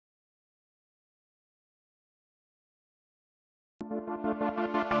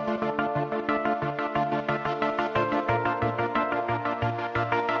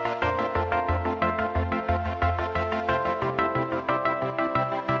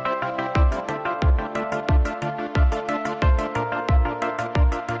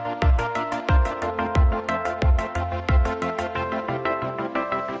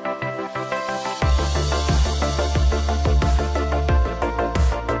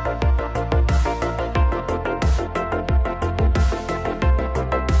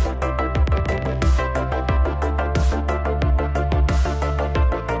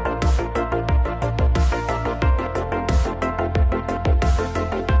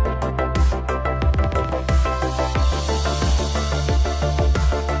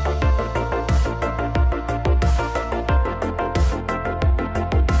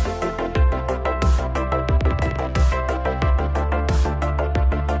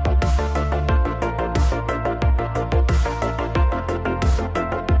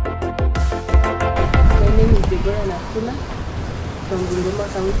From Bungoma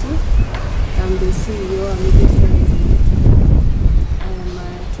County. I'm the CEO of Amigos. I am a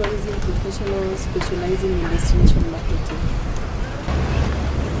tourism professional specializing in destination marketing.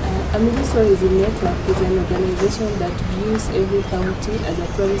 Amigos Tourism Network is an organization that views every county as a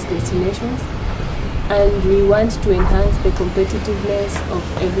tourist destination, and we want to enhance the competitiveness of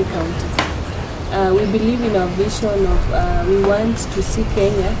every county. We believe in our vision of we want to see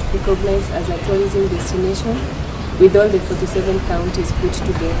Kenya recognized as a tourism destination with all the 47 counties put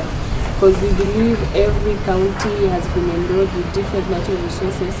together, because we believe every county has been endowed with different natural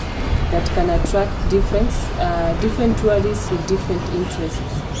resources that can attract different tourists with different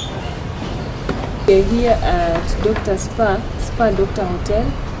interests. We are here at Dr. Spa Doctor Hotel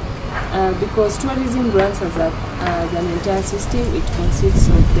because tourism runs as an entire system. It consists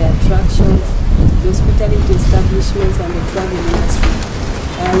of the attractions, the hospitality establishments, and the travel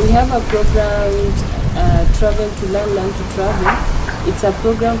industry. We have a program, Travel to Learn, Learn to Travel. It's a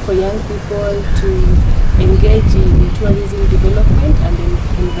program for young people to engage in tourism development and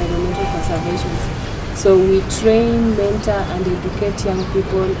environmental conservation. So we train, mentor, and educate young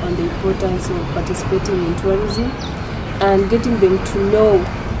people on the importance of participating in tourism and getting them to know,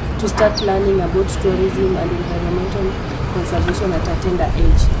 to start learning about tourism and environmental conservation at a tender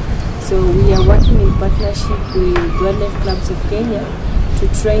age. So we are working in partnership with Wildlife Clubs of Kenya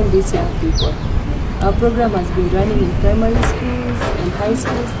to train these young people. Our program has been running in primary schools and high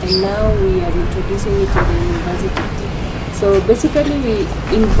schools, and now we are introducing it to the university. So basically we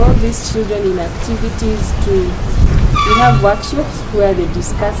involve these children in activities we have workshops where they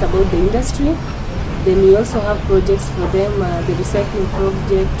discuss about the industry. Then we also have projects for them, the recycling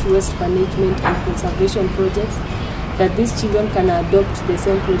project, waste management and conservation projects, that these children can adopt the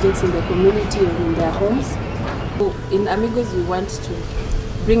same projects in the community or in their homes. So in Amigos we want to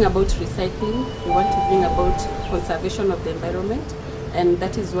bring about recycling, we want to bring about conservation of the environment, and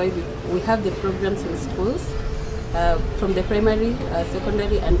that is why we have the programs in schools, from the primary,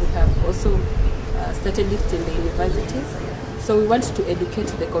 secondary, and we have also started it in the universities. So we want to educate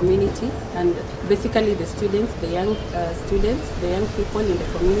the community and basically the students, the young people in the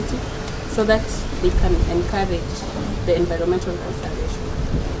community, so that they can encourage the environmental conservation.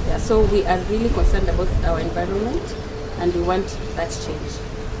 Yeah, so we are really concerned about our environment and we want that change.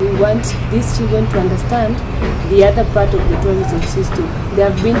 We want these children to understand the other part of the tourism system. They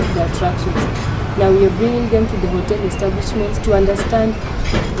have been to the attractions. Now we are bringing them to the hotel establishments to understand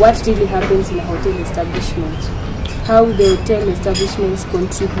what really happens in a hotel establishment, how the hotel establishments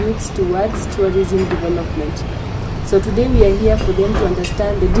contributes towards tourism development. So today we are here for them to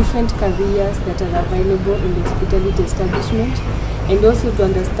understand the different careers that are available in the hospitality establishment, and also to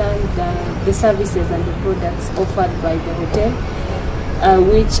understand the services and the products offered by the hotel,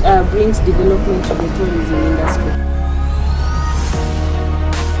 which brings development to the tourism industry.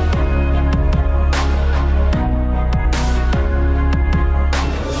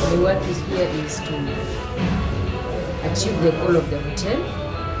 The work here is to achieve the goal of the hotel,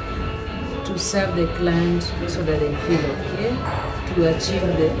 to serve the client so that they feel okay, to achieve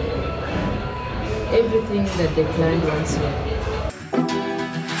everything that the client wants here.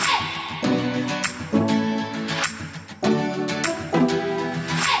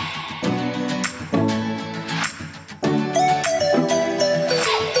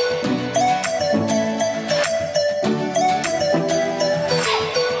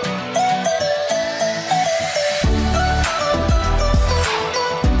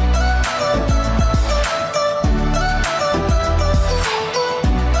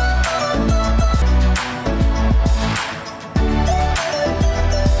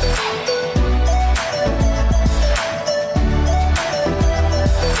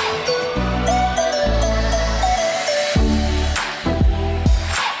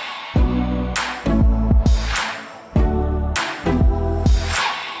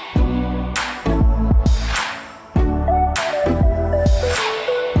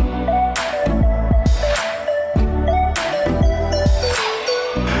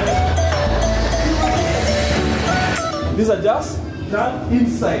 are just done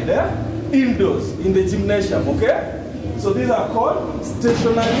inside, indoors, in the gymnasium, okay? So these are called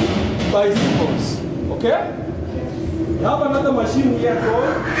stationary bicycles, okay? We have another machine here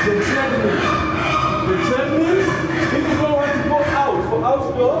called the treadmill. The treadmill, if you don't want to go out for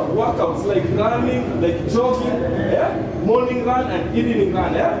outdoor workouts like running, like jogging, morning run and evening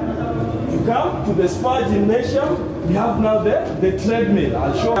run, you come to the spa gymnasium, we have now the treadmill.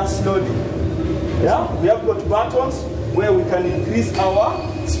 I'll show you slowly. Yeah, we have got buttons where we can increase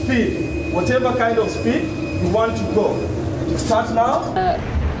our speed, whatever kind of speed you want to go. To start now.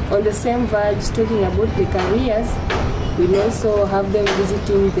 On the same verge, talking about the careers, we'll also have them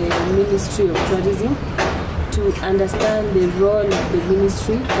visiting the Ministry of Tourism to understand the role of the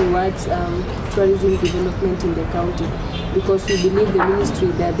ministry towards tourism development in the county, because we believe the ministry,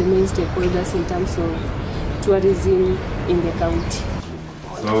 they are the main stakeholders in terms of tourism in the county.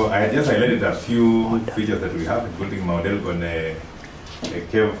 So I just highlighted a few features that we have, including Mount Elgon, a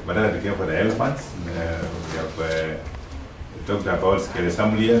cave, maternity cave for the elephants. We have talked about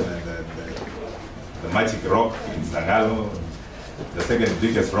Skeresamlia, the magic rock in Sangalo, the second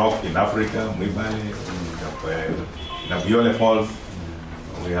biggest rock in Africa, Mwibale. We have Nabiole Falls.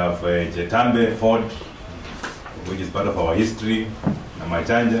 We have Jetambe Fort, which is part of our history,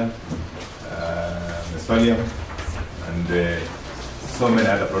 Namachanja, Mesolium, and so many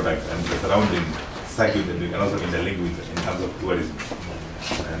other products, and the surrounding circuit that we can also interlink with in terms of tourism.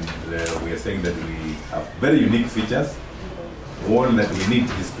 And we are saying that we have very unique features. All that we need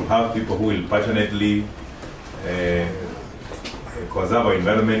is to have people who will passionately conserve our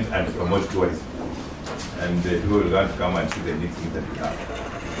environment and promote tourism. And people will want to come and see the neat things that we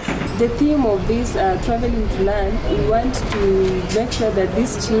have. The theme of this traveling to learn, we want to make sure that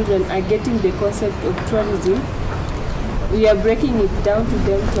these children are getting the concept of tourism. We are breaking it down to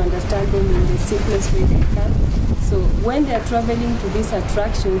them to understand them in the simplest way they can. So when they are traveling to these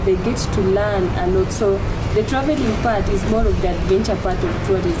attractions, they get to learn a lot. So the traveling part is more of the adventure part of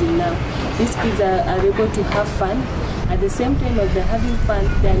tourism now. These kids are able to have fun. At the same time as they're having fun,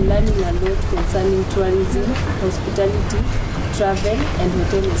 they're learning a lot concerning tourism, hospitality, travel, and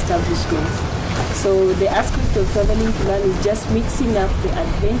hotel establishments. So the aspect of traveling to learn is just mixing up the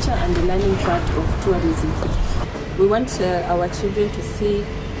adventure and the learning part of tourism. We want our children to see,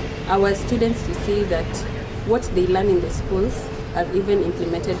 our students to see that what they learn in the schools are even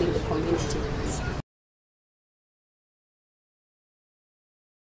implemented in the community.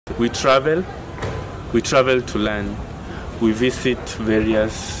 We travel to learn. We visit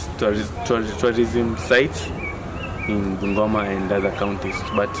various tourism sites in Bungoma and other counties,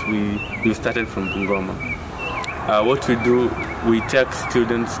 but we started from Bungoma. What we do, we take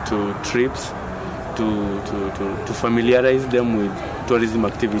students to trips to familiarize them with tourism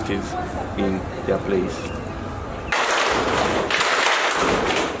activities in their place.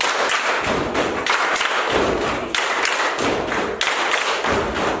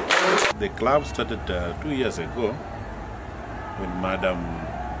 The club started 2 years ago when Madam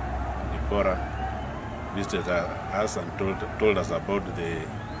Nipora visited us and told us about the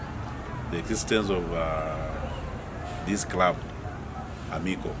existence of this club,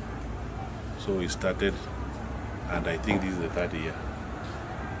 Amigo. So we started, and I think this is the third year.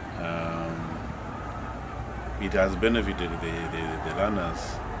 It has benefited the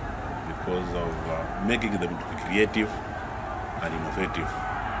learners because of making them to be creative and innovative.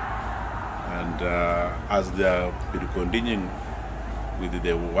 And as they are continuing with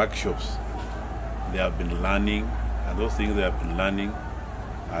the workshops, they have been learning, and those things they have been learning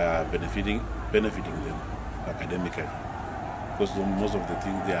are benefiting them academically. Because most of the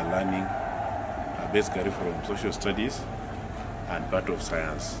things they are learning are basically from social studies and part of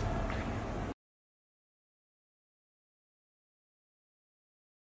science.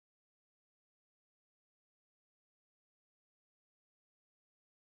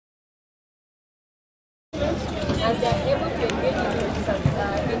 And they are able to engage in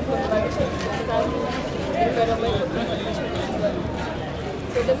conversations concerning environmental conservation as well.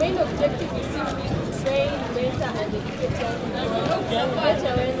 So the main objective is simply to train, mentor, and educate young people, create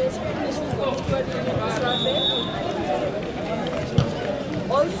awareness on issues of tourism, travel, and environment.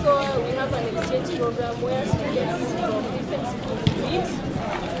 Also, we have an exchange program where students from different schools meet,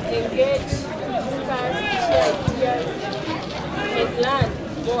 engage, discuss, share ideas, and learn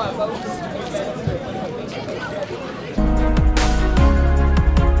more about environmental conservation and tourism.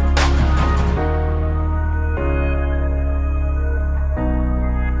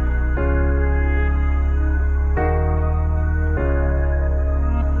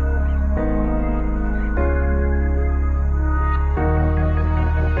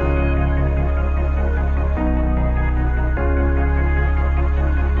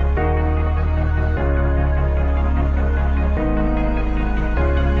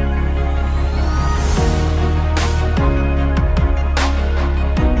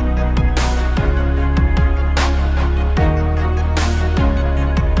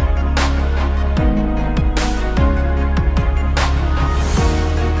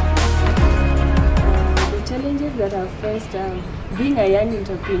 being a young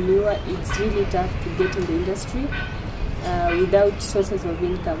entrepreneur, it's really tough to get in the industry without sources of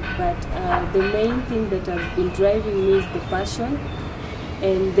income. But the main thing that has been driving me is the passion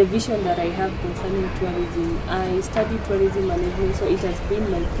and the vision that I have concerning tourism. I studied tourism management, so it has been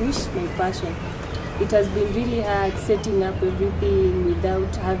my push, my passion. It has been really hard setting up everything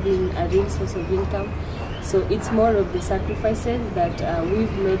without having a real source of income. So it's more of the sacrifices that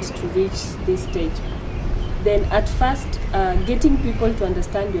we've made to reach this stage. Then at first, getting people to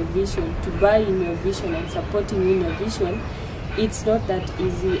understand your vision, to buy in your vision and supporting you in your vision, it's not that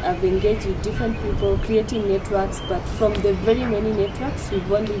easy. I've engaged with different people, creating networks, but from the very many networks,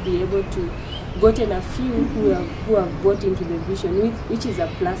 we've only been able to gotten a few who have bought into the vision, which is a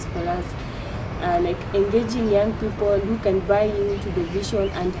plus for us. Like engaging young people who can buy into the vision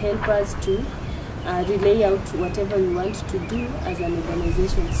and help us to relay out whatever we want to do as an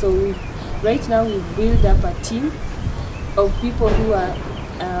organization. So right now we've built up a team of people who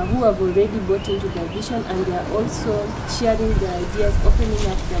have already bought into their vision, and they are also sharing their ideas, opening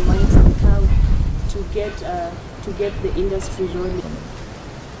up their minds on how to get the industry rolling.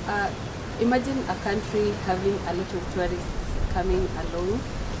 Imagine a country having a lot of tourists coming along.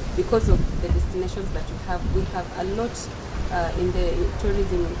 Because of the destinations that we have a lot in the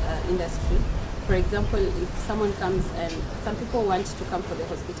tourism industry. For example, if someone comes, and some people want to come for the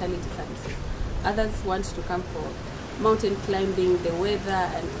hospitality services, others want to come for mountain climbing, the weather,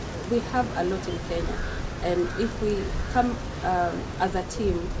 and we have a lot in Kenya. And if we come as a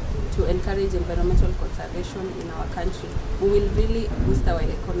team to encourage environmental conservation in our country, we will really boost our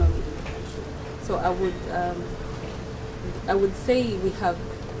economy in the country. So I would say we have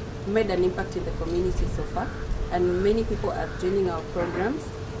made an impact in the community so far, and many people are joining our programs,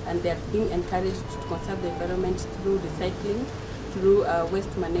 and they are being encouraged to conserve the environment through recycling, through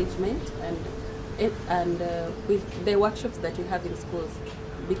waste management, and with the workshops that we have in schools,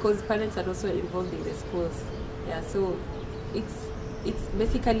 because parents are also involved in the schools. Yeah, so it's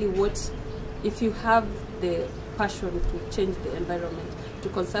basically what, if you have the passion to change the environment, to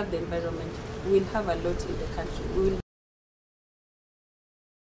conserve the environment, we'll have a lot in the country.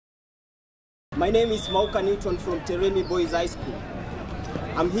 My name is Mauka Newton from Teremi Boys High School.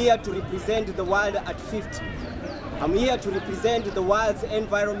 I'm here to represent the world at 50. I'm here to represent the world's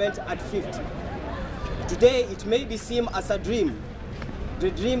environment at 50. Today it may be seen as a dream,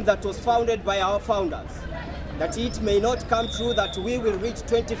 the dream that was founded by our founders, that it may not come true that we will reach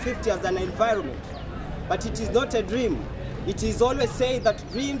 2050 as an environment. But it is not a dream. It is always said that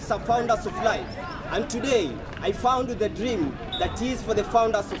dreams are founders of life. And today I found the dream that is for the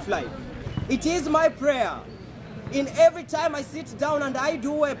founders of life. It is my prayer. In every time I sit down and I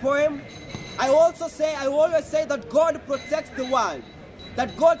do a poem, I always say that God protects the world,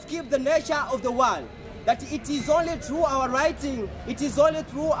 that God keeps the nature of the world, that it is only through our writing, it is only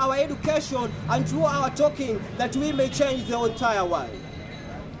through our education and through our talking that we may change the entire world.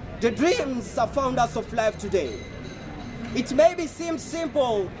 The dreams are founders of life today. It may seem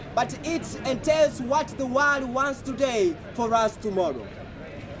simple, but it entails what the world wants today for us tomorrow.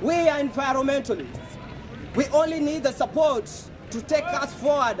 We are environmentalists. We only need the support to take us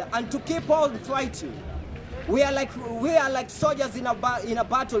forward and to keep on fighting. We are like soldiers in a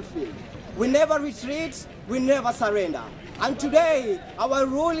battlefield. We never retreat, we never surrender. And today, our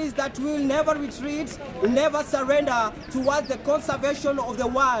rule is that we will never retreat, never surrender towards the conservation of the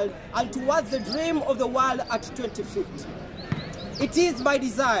world and towards the dream of the world at 2050. It is my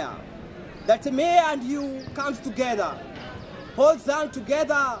desire that me and you come together, hold hands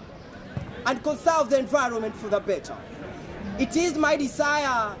together, and conserve the environment for the better. It is my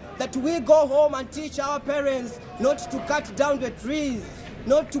desire that we go home and teach our parents not to cut down the trees,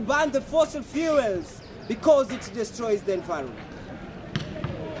 not to burn the fossil fuels, because it destroys the environment.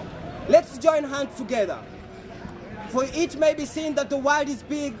 Let's join hands together. For it may be seen that the world is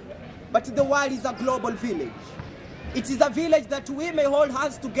big, but the world is a global village. It is a village that we may hold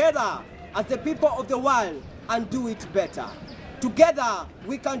hands together as the people of the world and do it better. Together,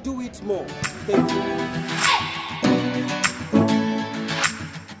 we can do it more. Thank you.